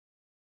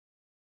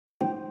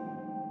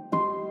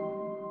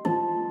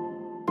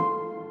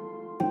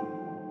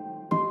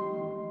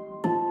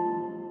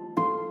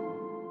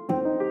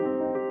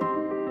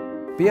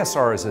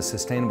BSR is a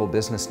sustainable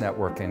business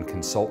network and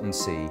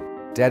consultancy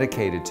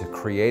dedicated to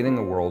creating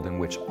a world in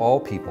which all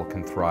people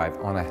can thrive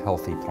on a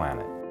healthy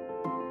planet.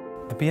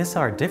 The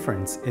BSR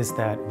difference is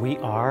that we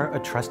are a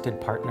trusted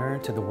partner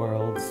to the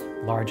world's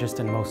largest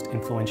and most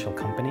influential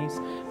companies,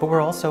 but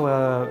we're also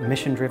a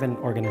mission-driven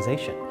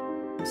organization.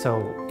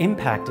 So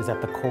impact is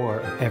at the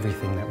core of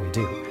everything that we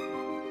do.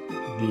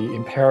 The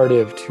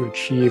imperative to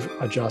achieve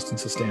a just and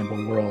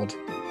sustainable world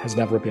has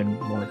never been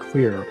more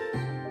clear.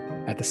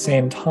 At the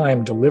same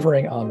time,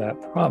 delivering on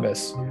that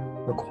promise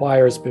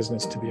requires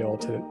business to be able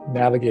to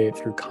navigate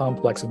through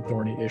complex and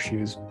thorny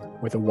issues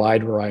with a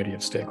wide variety of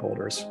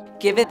stakeholders.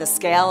 Given the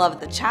scale of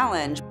the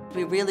challenge,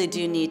 we really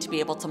do need to be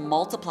able to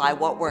multiply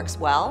what works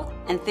well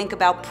and think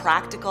about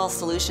practical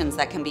solutions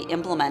that can be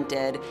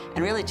implemented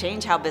and really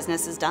change how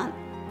business is done.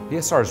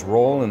 BSR's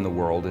role in the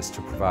world is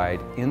to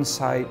provide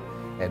insight,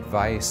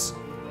 advice,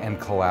 and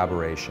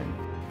collaboration.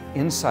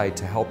 Insight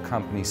to help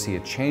companies see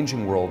a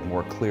changing world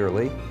more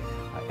clearly,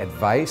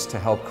 advice to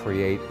help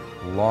create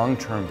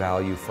long-term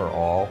value for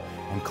all,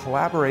 and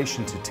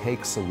collaboration to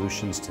take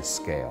solutions to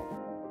scale.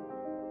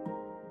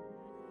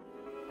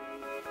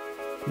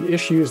 The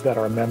issues that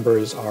our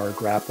members are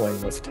grappling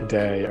with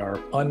today are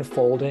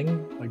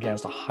unfolding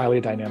against a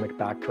highly dynamic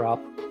backdrop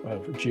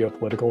of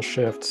geopolitical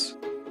shifts,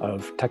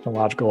 of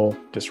technological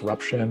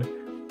disruption,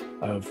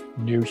 of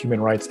new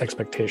human rights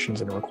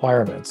expectations and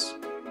requirements.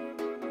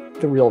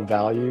 The real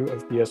value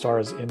of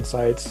BSR's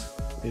insights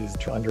is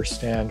to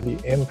understand the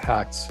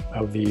impacts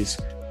of these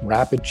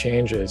rapid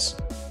changes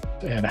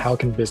and how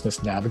can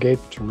business navigate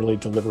to really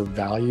deliver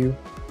value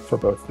for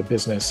both the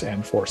business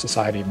and for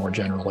society more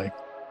generally.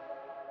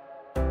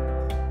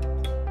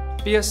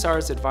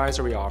 BSR's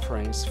advisory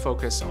offerings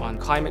focus on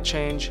climate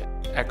change,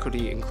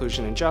 equity,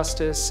 inclusion and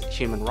justice,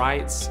 human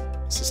rights,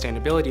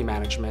 sustainability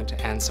management,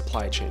 and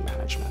supply chain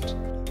management.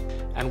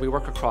 And we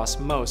work across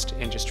most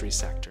industry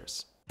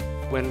sectors.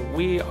 When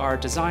we are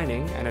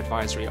designing an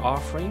advisory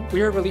offering,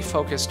 we are really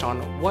focused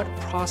on what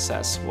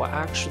process will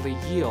actually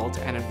yield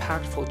an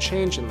impactful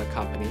change in the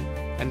company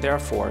and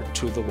therefore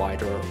to the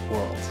wider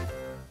world.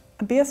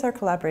 A BSR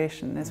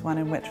collaboration is one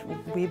in which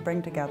we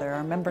bring together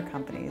our member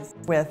companies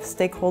with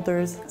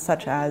stakeholders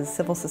such as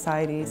civil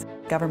societies,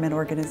 government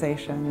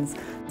organizations,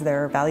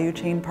 their value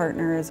chain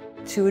partners,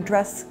 to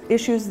address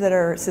issues that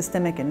are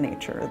systemic in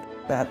nature,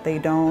 that they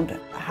don't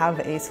have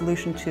a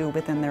solution to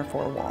within their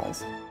four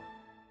walls.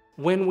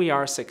 When we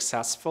are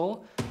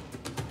successful,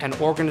 an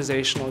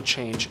organizational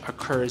change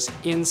occurs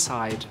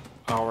inside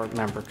our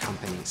member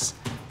companies.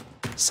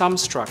 Some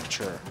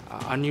structure,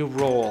 a new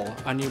role,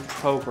 a new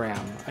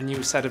program, a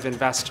new set of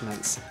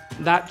investments,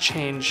 that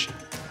change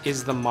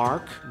is the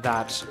mark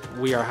that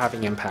we are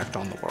having impact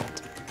on the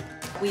world.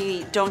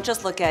 We don't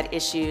just look at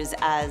issues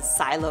as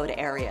siloed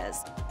areas.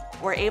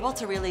 We're able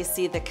to really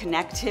see the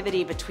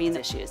connectivity between the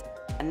issues,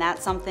 and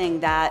that's something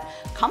that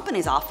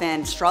companies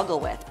often struggle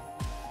with.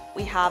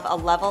 We have a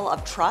level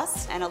of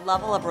trust and a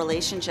level of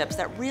relationships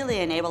that really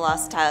enable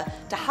us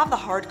to have the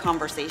hard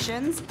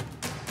conversations.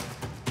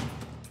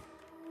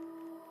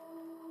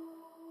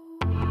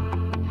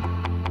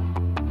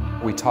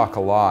 We talk a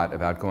lot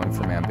about going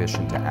from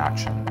ambition to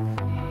action.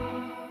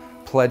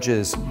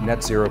 Pledges,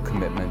 net zero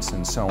commitments,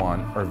 and so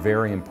on are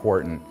very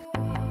important,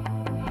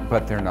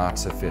 but they're not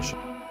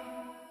sufficient.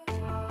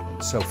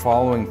 So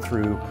following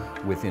through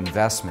with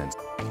investment,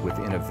 with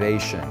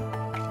innovation,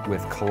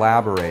 with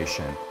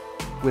collaboration,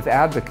 with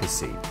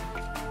advocacy,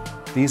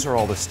 these are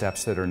all the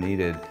steps that are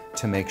needed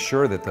to make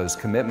sure that those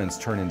commitments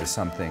turn into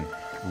something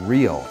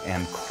real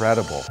and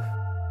credible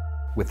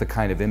with the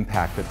kind of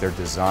impact that they're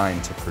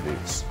designed to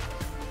produce.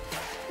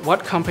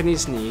 What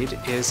companies need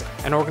is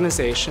an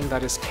organization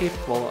that is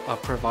capable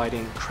of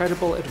providing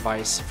credible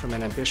advice from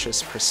an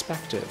ambitious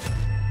perspective,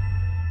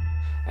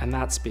 and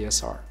that's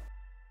BSR.